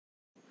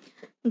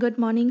Good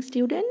morning,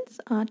 students.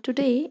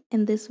 Today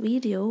in this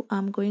video,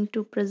 I'm going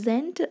to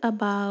present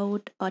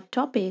about a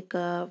topic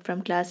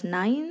from class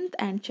 9th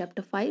and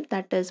chapter 5,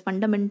 that is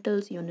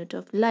Fundamentals Unit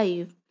of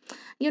Life.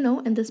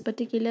 In this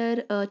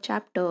particular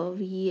chapter,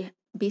 we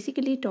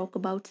basically talk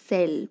about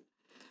cell.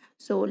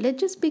 So let's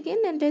just begin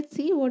and let's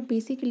see what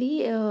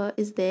basically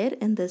is there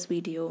in this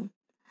video.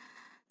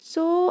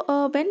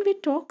 So, when we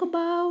talk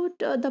about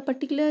the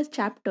particular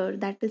chapter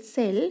that is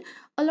cell,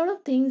 a lot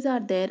of things are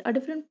there.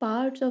 Different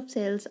parts of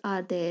cells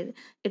are there.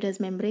 It has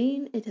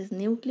membrane, it has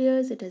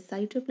nucleus, it has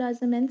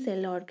cytoplasm, and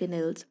cell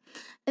organelles.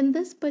 In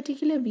this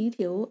particular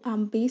video,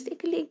 I'm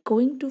basically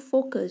going to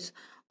focus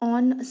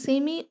on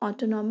semi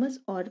autonomous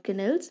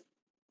organelles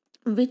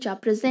which are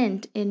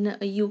present in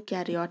a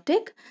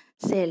eukaryotic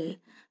cell.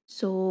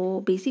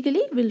 So,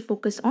 basically, we'll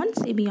focus on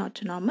semi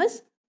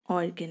autonomous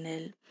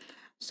organelle.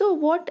 So,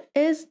 what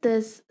is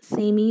this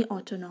semi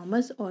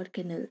autonomous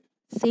organelle?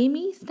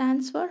 Semi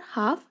stands for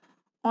half,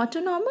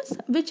 autonomous,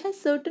 which has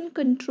certain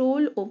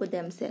control over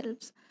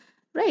themselves,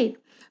 right?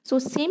 So,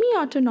 semi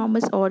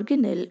autonomous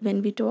organelle,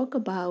 when we talk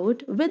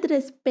about with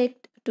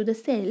respect to the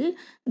cell,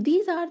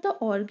 these are the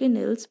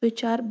organelles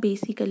which are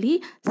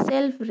basically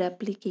self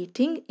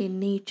replicating in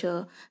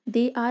nature.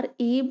 They are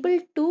able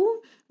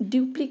to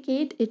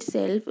duplicate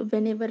itself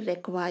whenever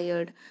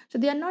required, so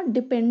they are not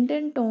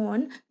dependent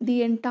on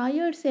the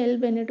entire cell.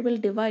 When it will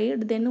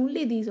divide, then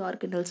only these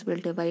organelles will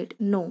divide.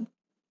 No,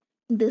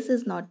 this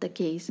is not the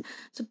case.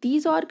 So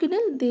these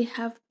organelles, they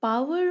have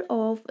power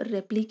of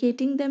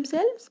replicating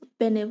themselves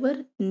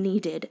whenever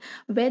needed,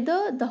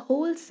 whether the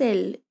whole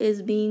cell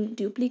is being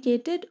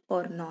duplicated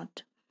or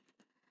not.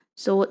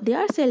 So they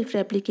are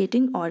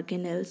self-replicating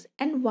organelles.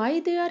 And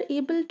why they are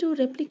able to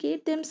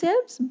replicate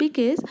themselves?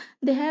 Because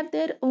they have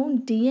their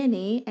own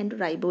DNA and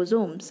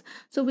ribosomes.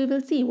 So we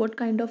will see what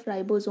kind of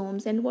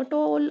ribosomes and what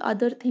all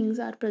other things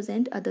are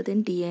present other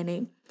than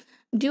DNA.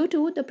 Due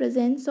to the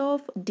presence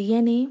of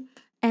DNA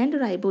and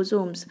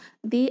ribosomes,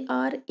 they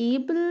are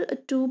able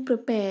to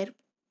prepare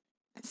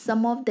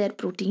some of their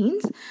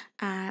proteins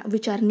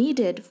which are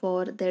needed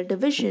for their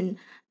division,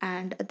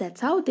 and that's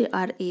how they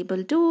are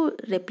able to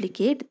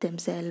replicate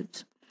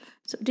themselves.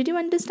 So did you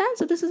understand?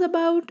 So this is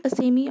about a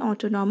semi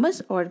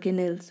autonomous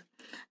organelles.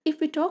 If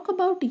we talk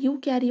about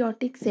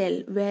eukaryotic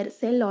cell, where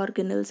cell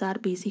organelles are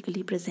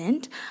basically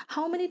present,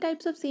 how many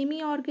types of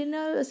semi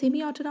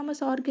autonomous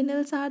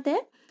organelles are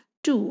there?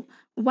 Two.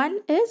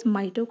 One is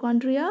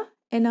mitochondria,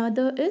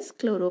 another is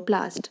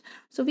chloroplast.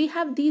 So we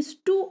have these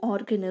two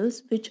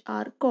organelles which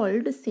are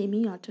called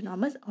semi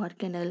autonomous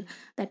organelle.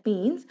 That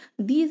means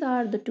these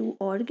are the two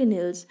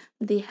organelles.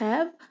 They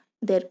have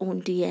their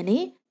own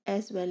DNA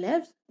as well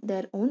as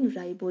their own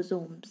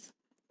ribosomes.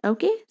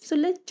 Okay, so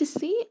let's just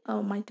see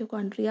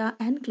mitochondria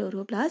and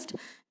chloroplast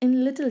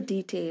in little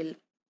detail.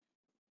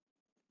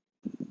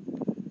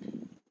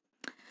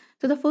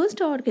 So the first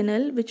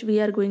organelle which we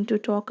are going to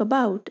talk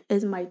about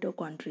is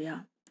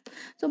mitochondria.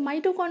 So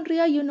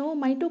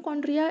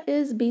mitochondria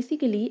is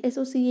basically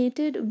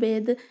associated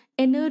with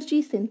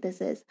energy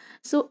synthesis.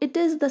 So it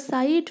is the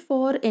site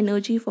for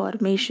energy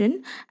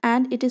formation,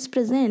 and it is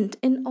present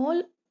in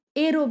all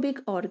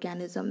aerobic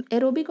organism.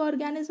 Aerobic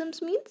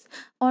organisms means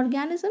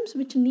organisms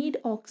which need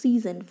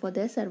oxygen for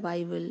their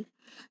survival.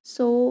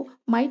 So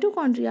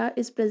mitochondria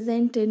is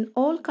present in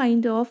all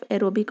kind of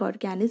aerobic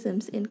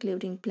organisms,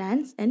 including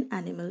plants and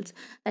animals.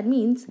 That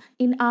means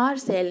in our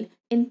cell,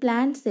 in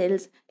plant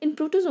cells, in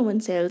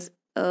protozoan cells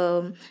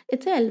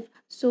itself.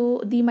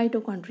 So the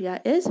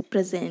mitochondria is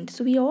present.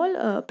 So we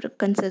all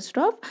consist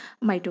of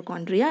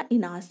mitochondria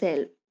in our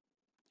cell.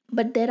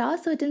 But there are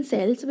certain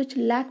cells which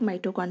lack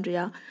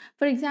mitochondria.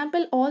 For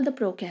example, all the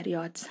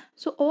prokaryotes.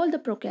 So all the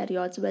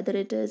prokaryotes, whether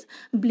it is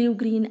blue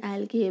green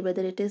algae,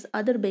 whether it is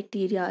other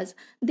bacteria,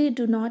 they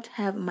do not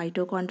have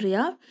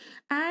mitochondria.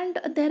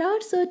 And there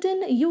are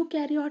certain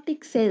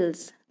eukaryotic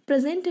cells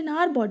present in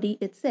our body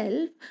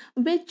itself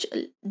which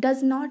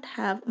does not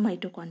have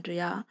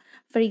mitochondria.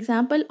 For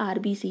example,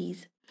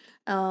 RBCs.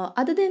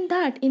 Other than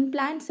that, in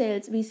plant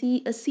cells we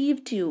see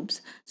sieve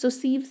tubes. So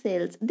sieve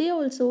cells, they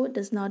also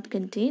does not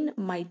contain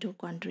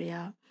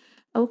mitochondria.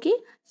 Okay,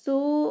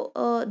 so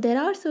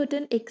there are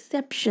certain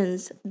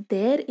exceptions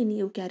there in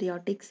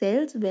eukaryotic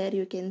cells where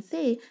you can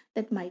say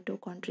that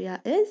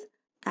mitochondria is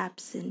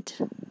absent.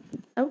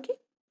 Okay,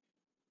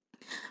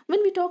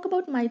 when we talk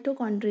about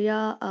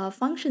mitochondria,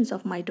 functions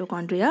of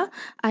mitochondria,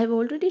 I've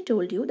already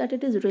told you that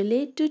it is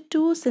related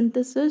to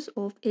synthesis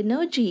of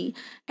energy,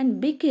 and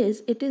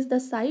because it is the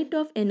site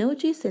of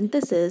energy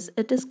synthesis,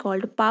 it is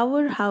called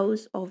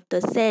powerhouse of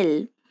the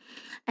cell.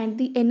 And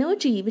the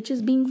energy which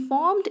is being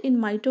formed in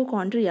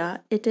mitochondria,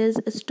 it is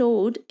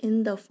stored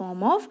in the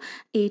form of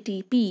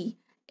ATP,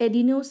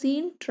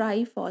 adenosine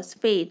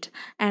triphosphate,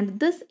 and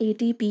this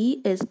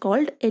ATP is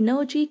called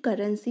energy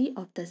currency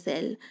of the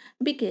cell,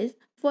 because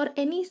for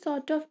any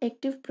sort of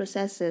active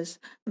processes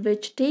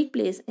which take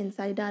place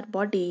inside our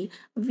body,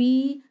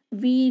 we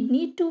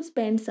need to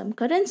spend some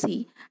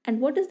currency.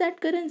 And what is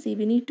that currency?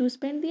 We need to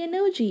spend the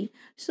energy.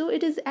 So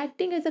it is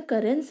acting as a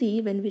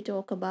currency when we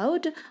talk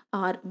about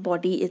our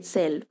body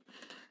itself.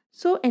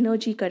 So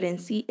energy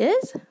currency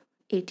is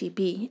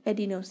ATP,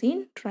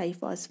 adenosine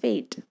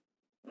triphosphate.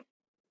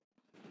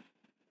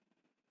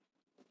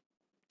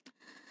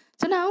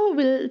 So now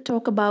we'll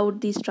talk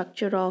about the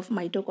structure of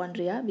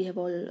mitochondria.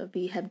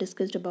 We have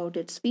discussed about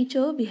its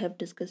feature. We have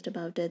discussed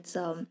about its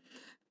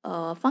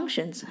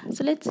functions.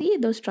 So let's see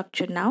the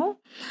structure now.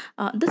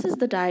 This is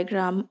the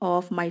diagram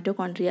of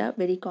mitochondria,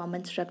 very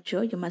common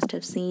structure. You must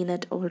have seen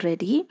it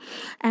already.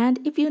 And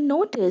if you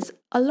notice,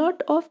 a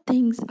lot of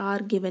things are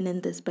given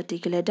in this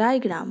particular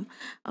diagram.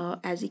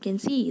 As you can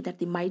see that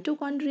the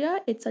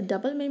mitochondria, it's a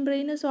double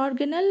membranous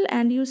organelle,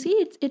 and you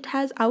see it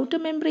has outer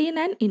membrane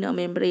and inner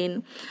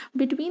membrane.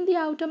 Between the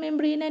outer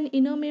membrane and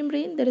inner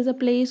membrane, there is a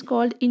place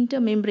called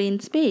intermembrane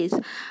space.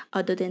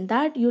 Other than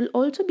that, you'll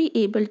also be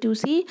able to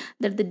see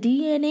that the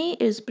DNA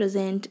is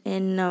present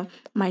in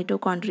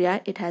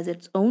mitochondria. It has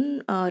its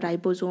own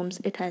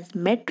ribosomes, it has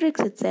matrix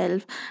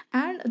itself,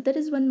 and there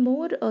is one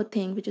more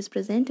thing which is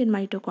present in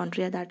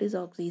mitochondria, that is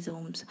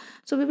oxysomes.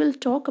 So we will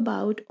talk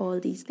about all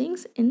these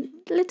things in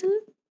little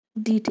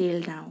detail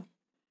now.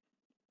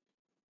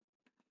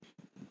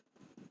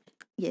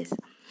 Yes.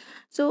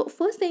 So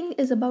first thing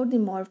is about the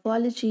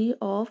morphology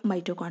of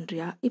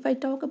mitochondria. If I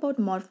talk about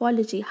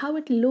morphology, how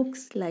it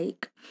looks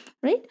like,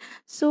 right?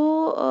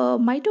 So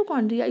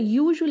mitochondria,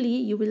 usually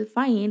you will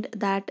find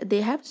that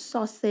they have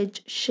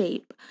sausage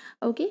shape.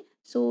 Okay.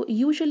 So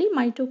usually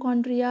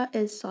mitochondria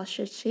is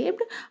sausage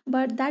shaped,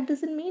 but that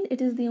doesn't mean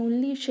it is the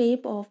only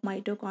shape of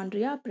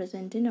mitochondria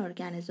present in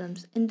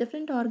organisms. In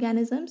different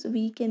organisms,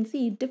 we can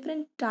see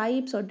different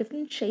types or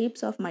different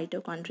shapes of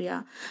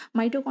mitochondria.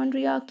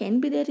 Mitochondria can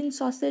be there in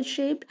sausage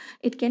shaped,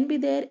 it can be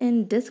there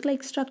in disc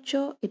like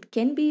structure, it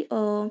can be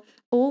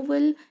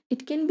oval,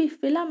 it can be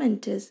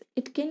filamentous,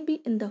 it can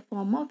be in the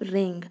form of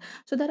ring.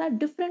 So there are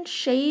different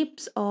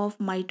shapes of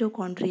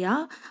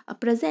mitochondria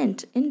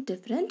present in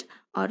different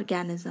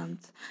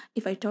organisms.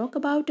 If I talk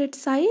about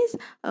its size,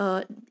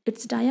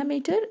 its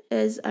diameter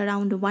is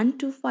around 1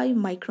 to 5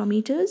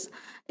 micrometers.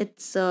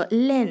 Its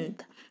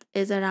length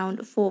is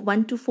around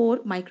 1 to 4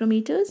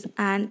 micrometers,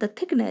 and the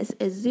thickness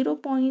is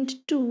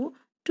 0.2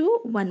 to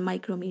 1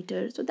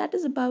 micrometer. So that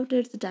is about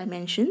its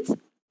dimensions.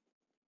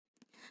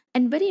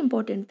 And very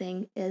important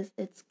thing is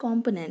its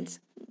components.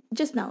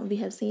 Just now we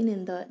have seen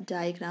in the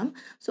diagram.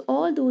 So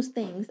all those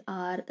things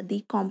are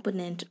the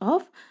component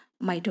of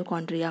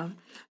mitochondria.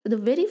 So the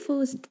very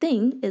first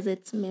thing is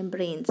its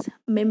membranes.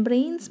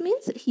 Membranes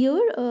means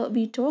here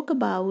we talk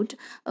about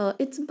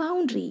its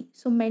boundary.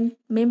 So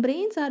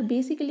membranes are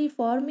basically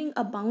forming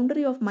a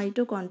boundary of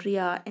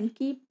mitochondria and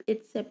keep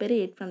it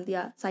separate from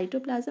the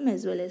cytoplasm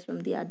as well as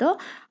from the other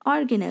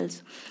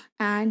organelles.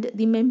 And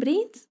the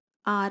membranes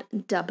are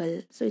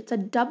double. So it's a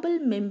double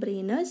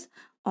membranous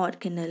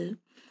organelle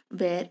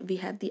where we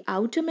have the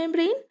outer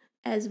membrane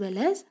as well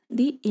as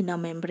the inner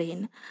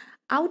membrane.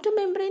 Outer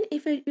membrane,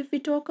 if we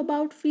talk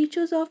about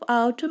features of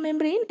outer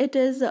membrane, it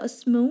is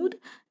smooth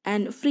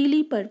and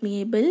freely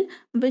permeable,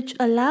 which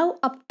allow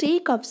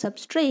uptake of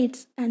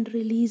substrates and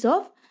release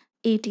of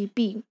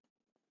ATP.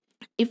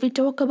 If we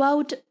talk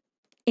about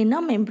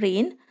inner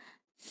membrane,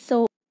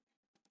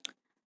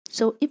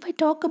 so if I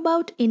talk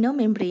about inner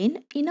membrane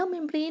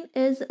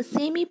is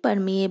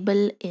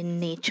semi-permeable in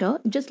nature,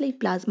 just like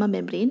plasma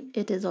membrane,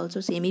 it is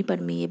also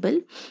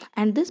semi-permeable.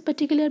 And this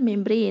particular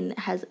membrane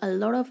has a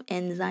lot of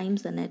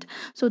enzymes in it.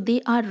 So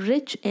they are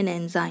rich in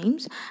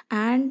enzymes,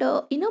 and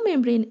inner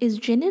membrane is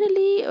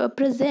generally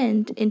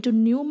present into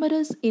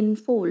numerous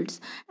infolds,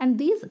 and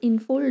these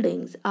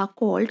infoldings are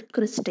called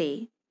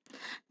cristae.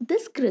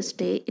 This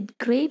cristae, it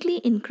greatly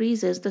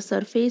increases the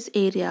surface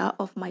area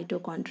of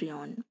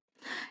mitochondrion.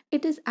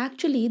 It is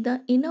actually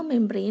the inner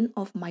membrane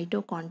of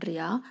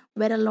mitochondria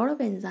where a lot of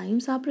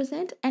enzymes are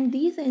present, and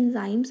these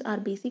enzymes are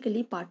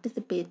basically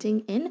participating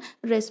in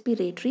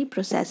respiratory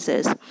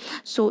processes.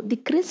 So the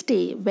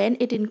cristae, when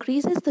it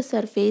increases the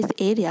surface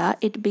area,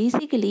 it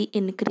basically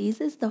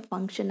increases the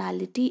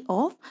functionality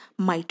of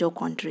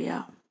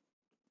mitochondria.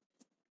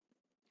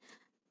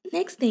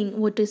 Next thing,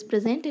 what is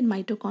present in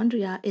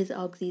mitochondria is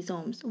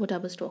oxysomes, what I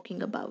was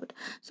talking about.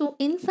 So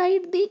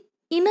inside the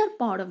inner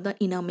part of the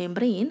inner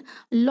membrane,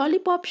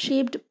 lollipop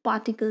shaped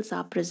particles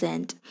are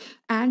present,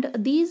 and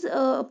these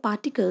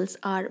particles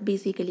are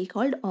basically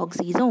called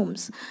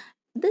oxysomes.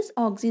 This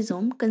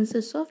oxysome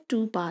consists of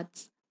two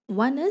parts.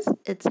 One is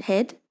its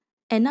head,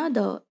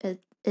 another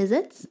is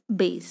its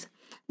base.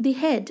 The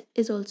head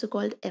is also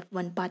called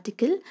F1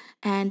 particle,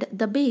 and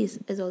the base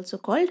is also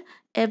called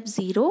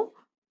F0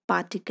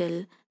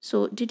 particle.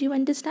 So did you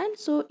understand?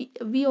 So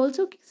we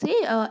also say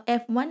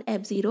F1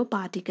 F0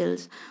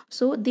 particles.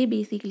 So they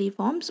basically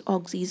forms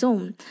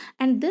oxysome,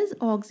 and this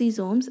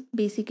oxysomes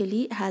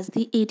basically has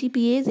the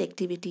ATPase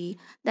activity.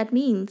 That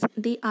means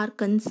they are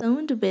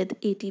concerned with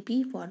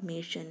ATP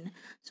formation.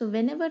 So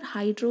whenever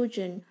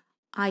hydrogen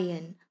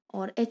ion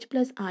or H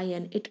plus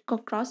ion it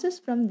crosses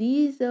from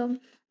these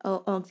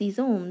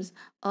oxysomes,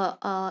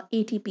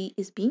 ATP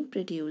is being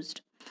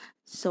produced.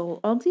 So,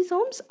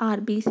 oxysomes are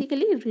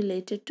basically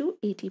related to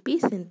ATP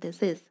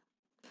synthesis.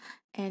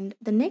 And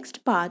the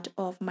next part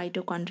of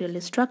mitochondrial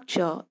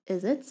structure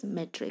is its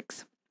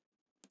matrix.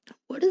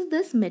 What is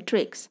this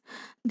matrix?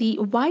 The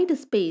wide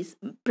space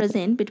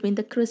present between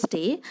the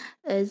cristae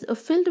is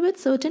filled with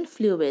certain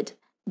fluid,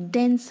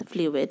 dense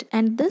fluid,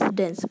 and this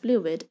dense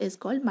fluid is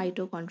called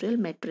mitochondrial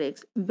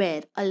matrix,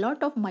 where a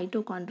lot of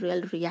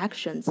mitochondrial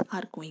reactions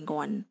are going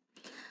on.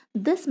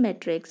 This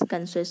matrix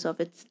consists of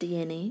its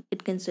DNA,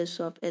 it consists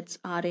of its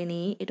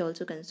RNA, it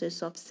also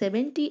consists of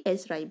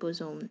 70S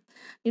ribosome.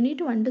 You need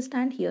to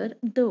understand here,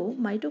 though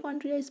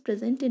mitochondria is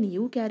present in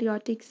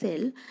eukaryotic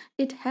cell,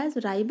 it has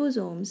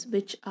ribosomes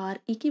which are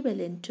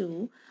equivalent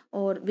to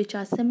or which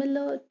are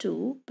similar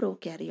to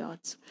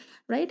prokaryotes,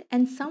 right?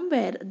 And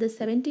somewhere the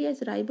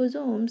 70S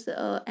ribosomes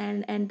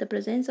and the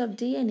presence of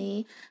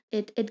DNA,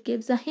 it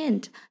gives a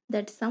hint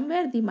that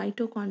somewhere the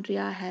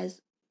mitochondria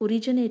has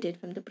originated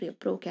from the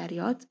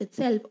prokaryotes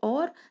itself,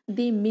 or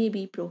they may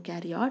be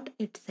prokaryote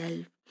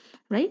itself,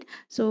 right?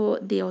 So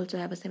they also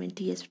have a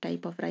 70s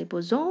type of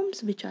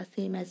ribosomes which are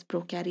same as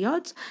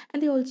prokaryotes,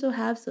 and they also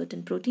have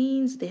certain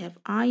proteins, they have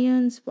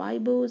ions,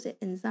 fibers,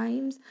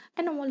 enzymes,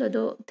 and all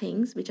other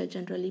things which are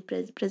generally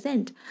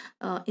present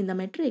in the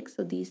matrix.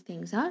 So these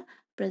things are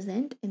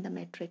present in the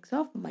matrix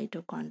of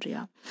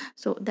mitochondria.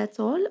 So that's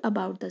all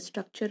about the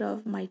structure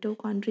of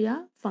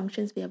mitochondria.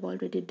 Functions we have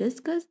already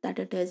discussed, that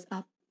it is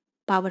a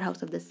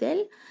powerhouse of the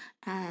cell,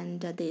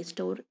 and they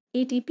store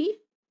ATP,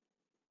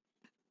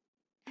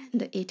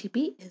 and the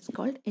ATP is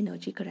called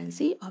energy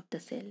currency of the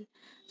cell.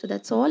 So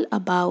that's all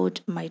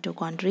about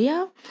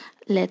mitochondria.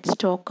 Let's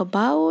talk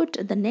about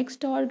the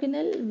next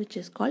organelle, which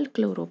is called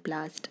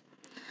chloroplast.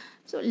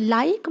 So,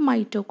 like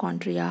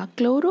mitochondria,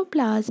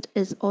 chloroplast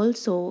is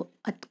also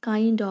a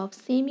kind of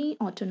semi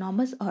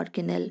autonomous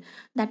organelle.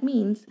 That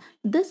means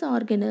this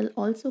organelle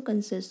also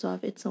consists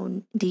of its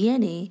own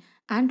DNA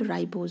and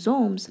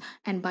ribosomes,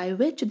 and by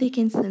which they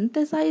can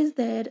synthesize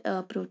their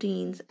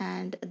proteins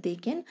and they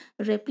can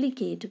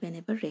replicate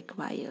whenever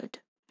required.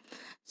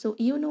 So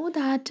you know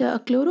that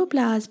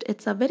chloroplast,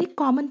 it's a very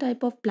common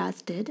type of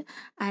plastid,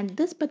 and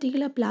this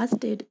particular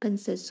plastid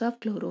consists of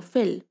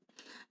chlorophyll.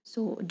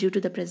 So, due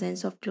to the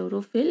presence of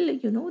chlorophyll,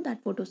 you know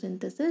that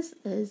photosynthesis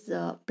is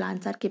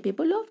plants are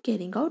capable of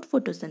carrying out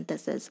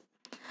photosynthesis.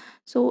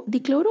 So, the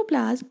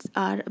chloroplasts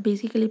are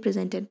basically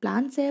present in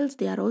plant cells.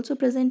 They are also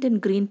present in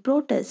green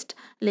protist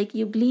like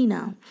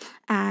euglena,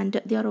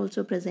 and they are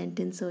also present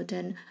in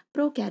certain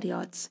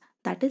prokaryotes.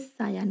 That is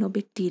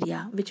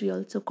cyanobacteria, which we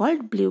also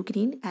called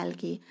blue-green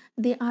algae.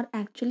 They are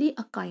actually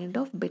a kind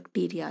of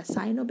bacteria.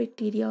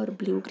 Cyanobacteria or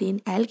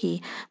blue-green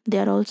algae, they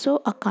are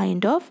also a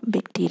kind of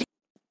bacteria.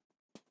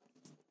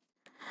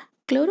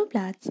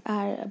 Chloroplasts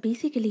are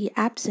basically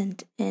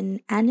absent in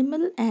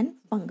animal and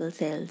fungal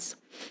cells.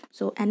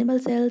 So, animal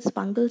cells,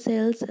 fungal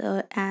cells,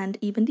 and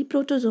even the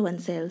protozoan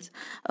cells,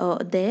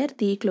 there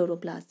the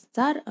chloroplasts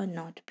are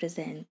not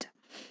present.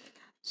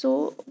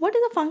 So, what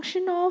is the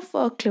function of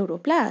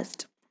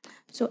chloroplast?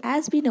 So,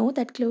 as we know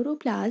that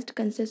chloroplast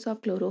consists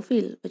of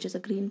chlorophyll, which is a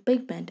green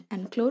pigment,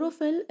 and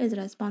chlorophyll is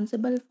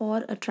responsible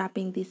for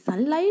trapping the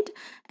sunlight,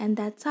 and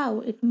that's how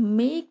it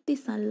make the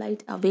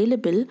sunlight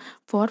available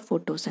for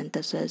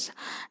photosynthesis,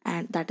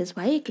 and that is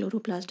why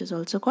chloroplast is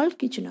also called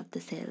kitchen of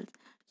the cells.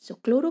 So,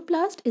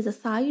 chloroplast is a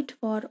site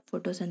for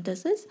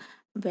photosynthesis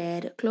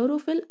where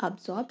chlorophyll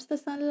absorbs the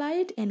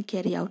sunlight and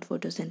carry out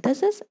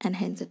photosynthesis, and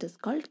hence it is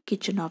called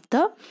kitchen of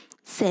the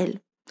cell.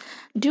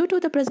 Due to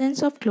the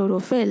presence of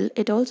chlorophyll,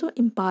 it also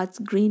imparts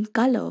green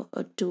color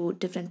to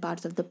different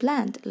parts of the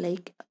plant,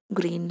 like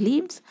green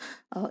leaves,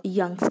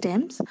 young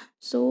stems.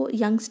 So,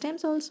 young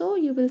stems also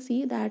you will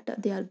see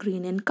that they are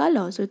green in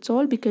color. So, it's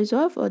all because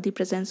of the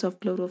presence of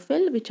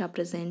chlorophyll, which are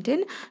present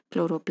in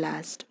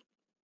chloroplast.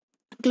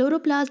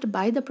 Chloroplast,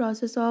 by the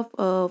process of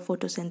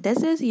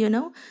photosynthesis, you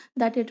know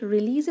that it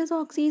releases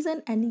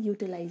oxygen and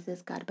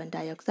utilizes carbon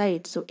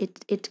dioxide. So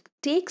it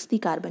takes the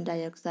carbon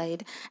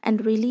dioxide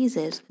and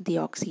releases the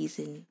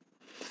oxygen.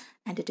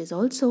 And it is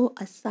also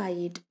a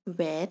site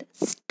where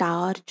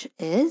starch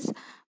is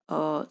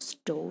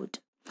stored.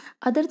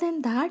 Other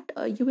than that,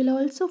 you will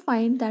also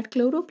find that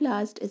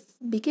chloroplast is,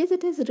 because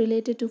it is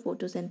related to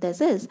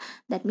photosynthesis,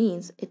 that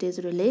means it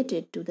is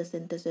related to the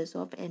synthesis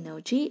of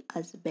energy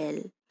as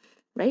well,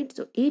 right?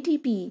 So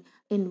ATP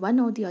in one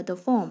or the other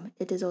form,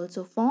 it is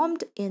also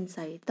formed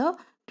inside the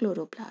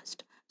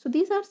chloroplast. So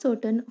these are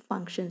certain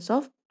functions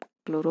of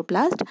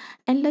chloroplast,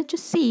 and let's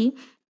just see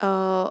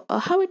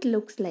how it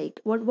looks like.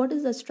 What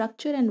is the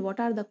structure and what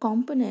are the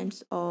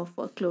components of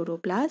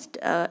chloroplast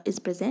is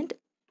present.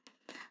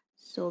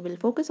 So we'll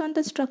focus on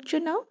the structure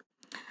now.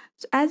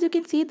 So as you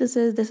can see, this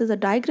is a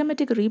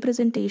diagrammatic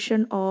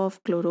representation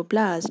of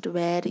chloroplast,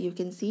 where you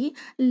can see,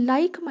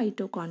 like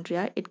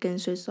mitochondria, it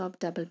consists of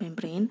double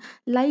membrane.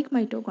 Like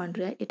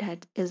mitochondria, it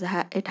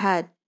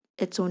had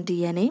its own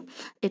DNA.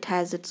 It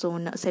has its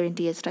own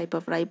 70S type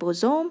of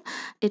ribosome.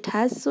 It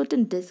has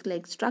certain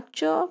disc-like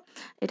structure.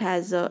 It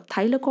has a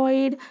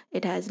thylakoid.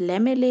 It has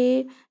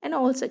lamellae and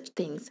all such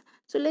things.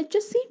 So let's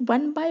just see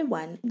one by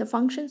one the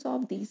functions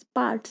of these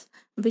parts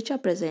which are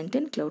present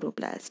in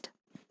chloroplast.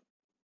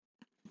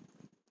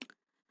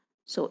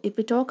 So if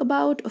we talk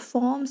about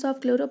forms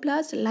of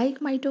chloroplast like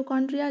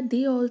mitochondria,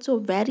 they also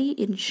vary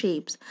in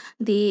shapes.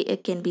 They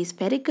can be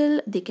spherical,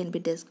 they can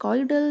be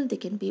discoidal, they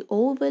can be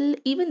oval,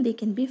 even they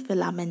can be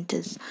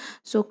filamentous.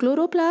 So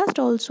chloroplast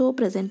also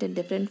present in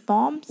different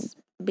forms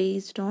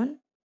based on.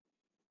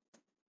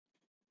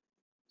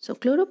 So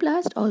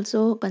chloroplast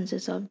also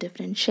consists of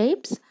different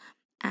shapes.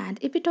 And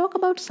if we talk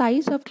about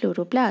size of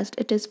chloroplast,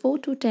 it is 4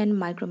 to 10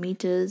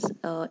 micrometers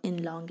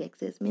in long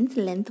axis, means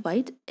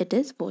lengthwise it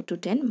is 4 to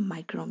 10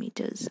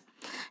 micrometers.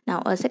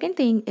 Now, a second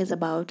thing is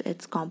about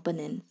its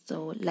components.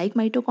 So, like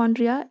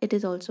mitochondria, it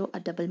is also a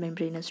double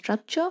membranous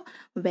structure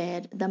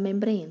where the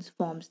membranes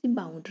forms the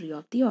boundary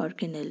of the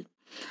organelle.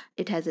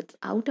 It has its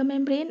outer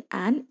membrane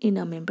and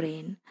inner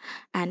membrane.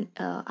 And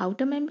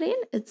outer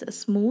membrane is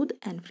smooth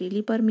and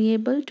freely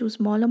permeable to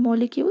smaller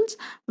molecules,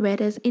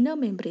 whereas inner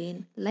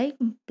membrane, like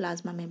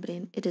plasma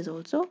membrane, it is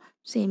also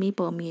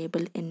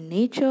semi-permeable in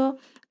nature,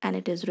 and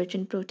it is rich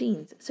in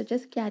proteins such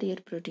as carrier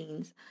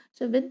proteins.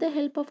 So with the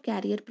help of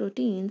carrier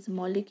proteins,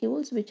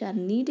 molecules which are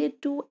needed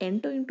to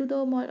enter into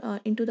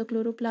the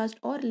chloroplast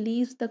or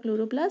leaves the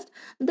chloroplast,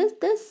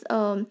 this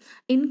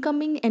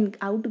incoming and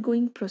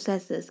outgoing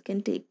processes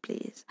can take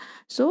place.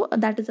 So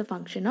that is a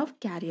function of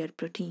carrier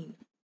protein.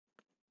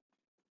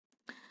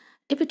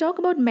 If we talk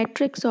about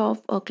matrix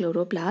of a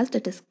chloroplast,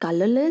 it is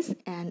colorless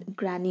and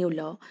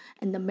granular,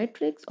 and the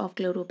matrix of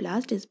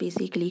chloroplast is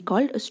basically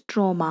called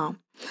stroma.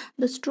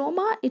 The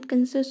stroma, it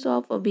consists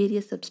of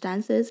various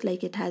substances,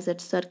 like it has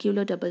its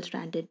circular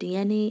double-stranded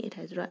DNA, it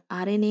has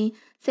RNA,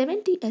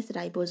 70 S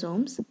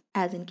ribosomes,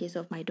 as in case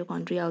of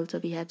mitochondria also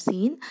we have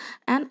seen,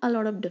 and a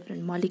lot of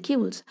different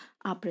molecules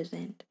are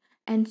present.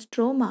 And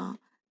stroma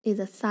is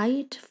a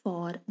site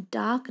for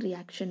dark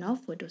reaction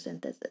of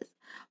photosynthesis.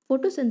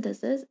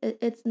 Photosynthesis,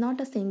 it's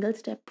not a single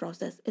step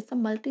process, it's a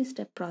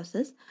multi-step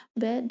process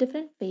where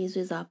different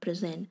phases are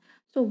present.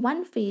 So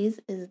one phase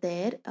is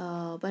there,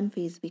 one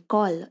phase we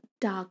call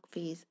dark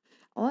phase,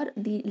 or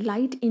the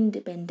light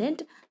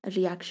independent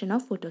reaction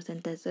of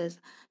photosynthesis.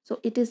 So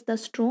it is the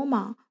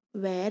stroma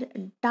where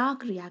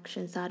dark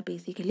reactions are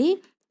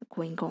basically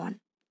going on.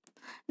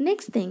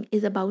 Next thing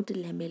is about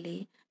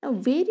lamellae. Now,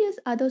 various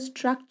other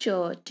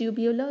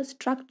tubular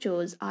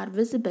structures are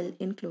visible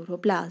in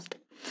chloroplast.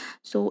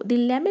 So, the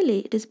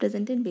lamellae, it is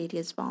present in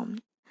various forms.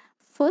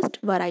 First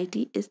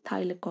variety is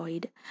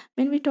thylakoid.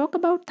 When we talk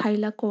about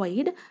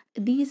thylakoid,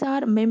 these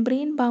are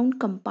membrane bound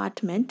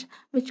compartment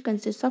which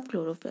consists of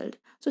chlorophyll.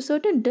 So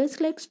certain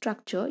disc-like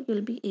structure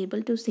you'll be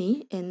able to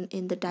see in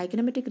the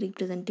diagrammatic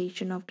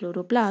representation of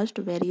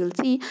chloroplast, where you'll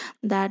see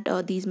that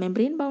these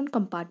membrane bound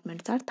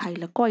compartments are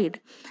thylakoid,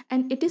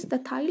 and it is the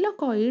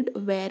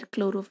thylakoid where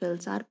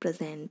chlorophylls are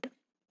present,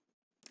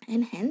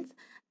 and hence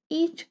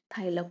each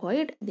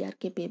thylakoid, they are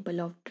capable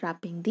of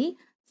trapping the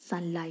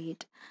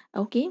sunlight.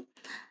 Okay,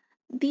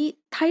 the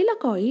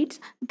thylakoids,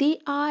 they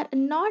are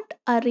not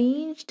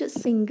arranged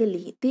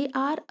singly, they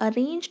are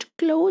arranged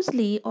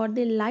closely, or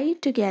they lie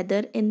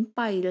together in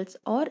piles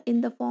or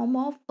in the form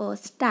of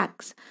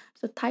stacks.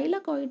 So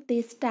thylakoid,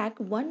 they stack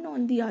one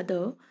on the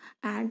other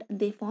and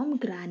they form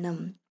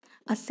granum.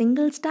 A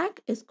single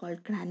stack is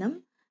called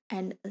granum,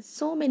 and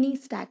so many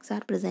stacks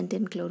are present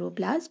in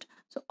chloroplast,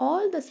 so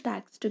all the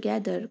stacks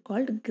together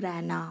called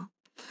grana.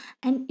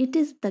 And it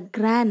is the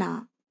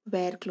grana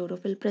where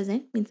chlorophyll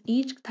present, means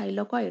each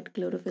thylakoid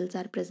chlorophylls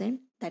are present,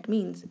 that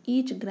means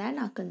each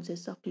grana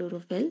consists of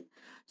chlorophyll.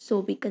 So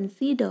we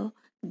consider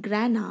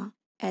grana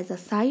as a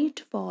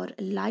site for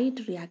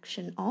light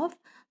reaction of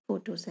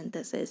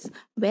photosynthesis,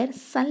 where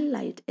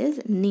sunlight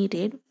is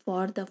needed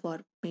for the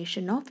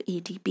formation of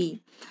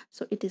ATP.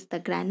 So it is the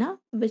grana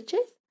which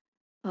is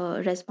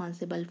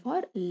responsible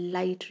for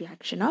light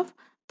reaction of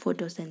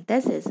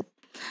photosynthesis.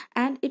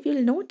 And if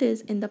you'll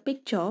notice in the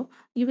picture,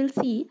 you will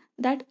see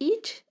that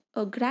each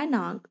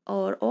grana,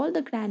 or all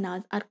the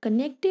granas, are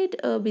connected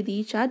with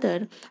each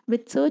other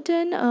with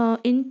certain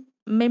in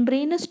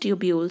membranous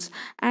tubules,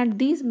 and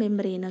these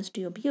membranous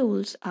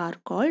tubules are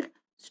called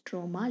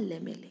stroma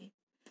lamellae.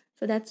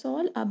 So that's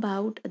all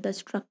about the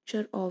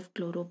structure of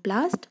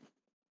chloroplast.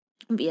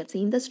 We have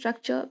seen the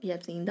structure, we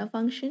have seen the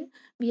function,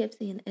 we have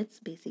seen its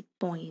basic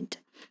point.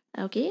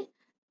 Okay,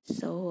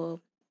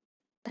 so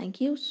thank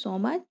you so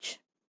much.